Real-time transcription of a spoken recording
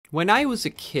When I was a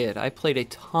kid, I played a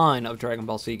ton of Dragon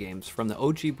Ball Z games from the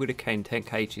OG Budokai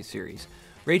Tenkaichi series,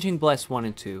 Raging Blast 1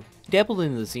 and 2, dabbled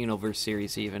in the Xenoverse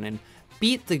series even, and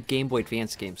beat the Game Boy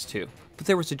Advance games too. But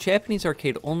there was a Japanese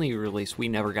arcade-only release we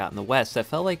never got in the West that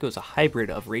felt like it was a hybrid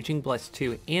of Raging Blast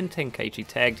 2 and Tenkaichi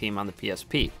Tag Team on the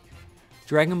PSP.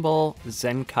 Dragon Ball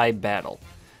Zenkai Battle.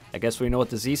 I guess we know what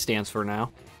the Z stands for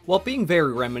now. While being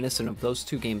very reminiscent of those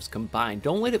two games combined,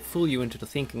 don't let it fool you into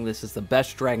thinking this is the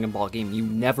best Dragon Ball game you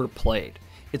never played.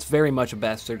 It's very much a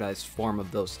bastardized form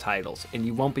of those titles, and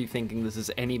you won't be thinking this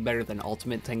is any better than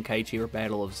Ultimate Tenkaichi or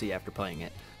Battle of Z after playing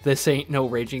it. This ain't no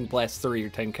Raging Blast 3 or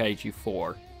Tenkaichi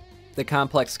 4. The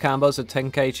complex combos of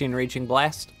Tenkaichi and Raging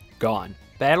Blast? Gone.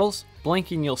 Battles? Blink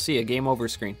and you'll see a game over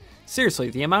screen. Seriously,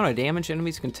 the amount of damage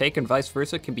enemies can take and vice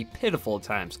versa can be pitiful at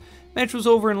times. Match was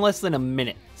over in less than a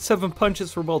minute. 7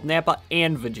 punches for both Nappa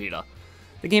and Vegeta.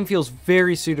 The game feels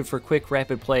very suited for quick,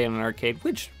 rapid play in an arcade,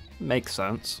 which makes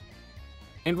sense.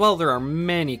 And while there are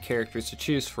many characters to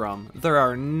choose from, there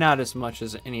are not as much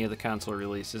as any of the console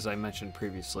releases I mentioned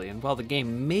previously, and while the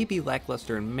game may be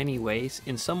lackluster in many ways,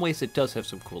 in some ways it does have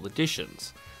some cool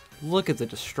additions. Look at the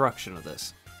destruction of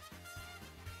this.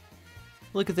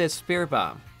 Look at that Spear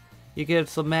Bomb. You get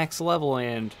to the max level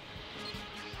and...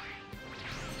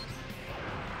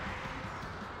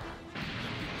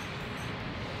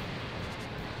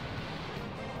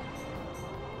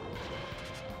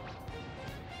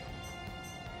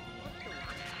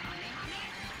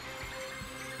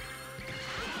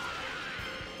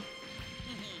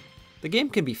 The game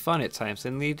can be fun at times,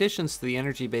 and the additions to the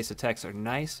energy-based attacks are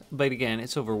nice, but again,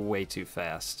 it's over way too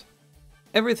fast.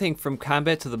 Everything from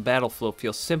combat to the battle flow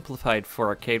feels simplified for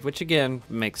arcade, which again,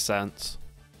 makes sense.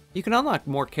 You can unlock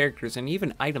more characters and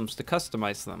even items to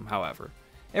customize them, however.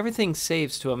 Everything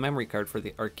saves to a memory card for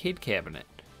the arcade cabinet,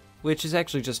 which is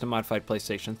actually just a modified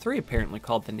PlayStation 3 apparently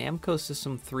called the Namco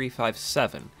System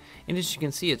 357, and as you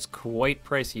can see it's quite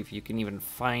pricey if you can even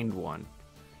find one.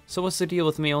 So what's the deal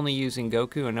with me only using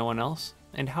Goku and no one else?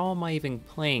 And how am I even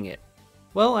playing it?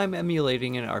 Well, I'm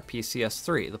emulating an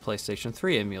RPCS3, the PlayStation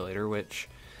 3 emulator, which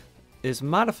is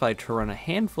modified to run a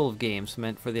handful of games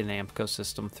meant for the Namco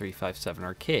System 357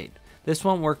 arcade. This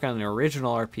won't work on the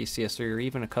original RPCS3 or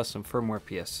even a custom firmware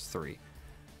PS3.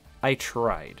 I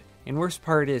tried. And worst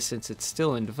part is, since it's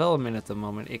still in development at the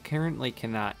moment, it currently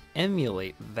cannot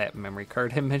emulate that memory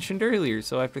card I mentioned earlier,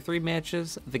 so after 3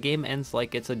 matches, the game ends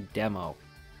like it's a demo.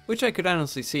 Which I could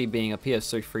honestly see being a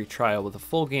PS3 free trial with a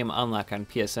full game unlock on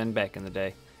PSN back in the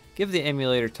day. Give the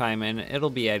emulator time and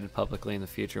it'll be added publicly in the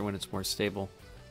future when it's more stable.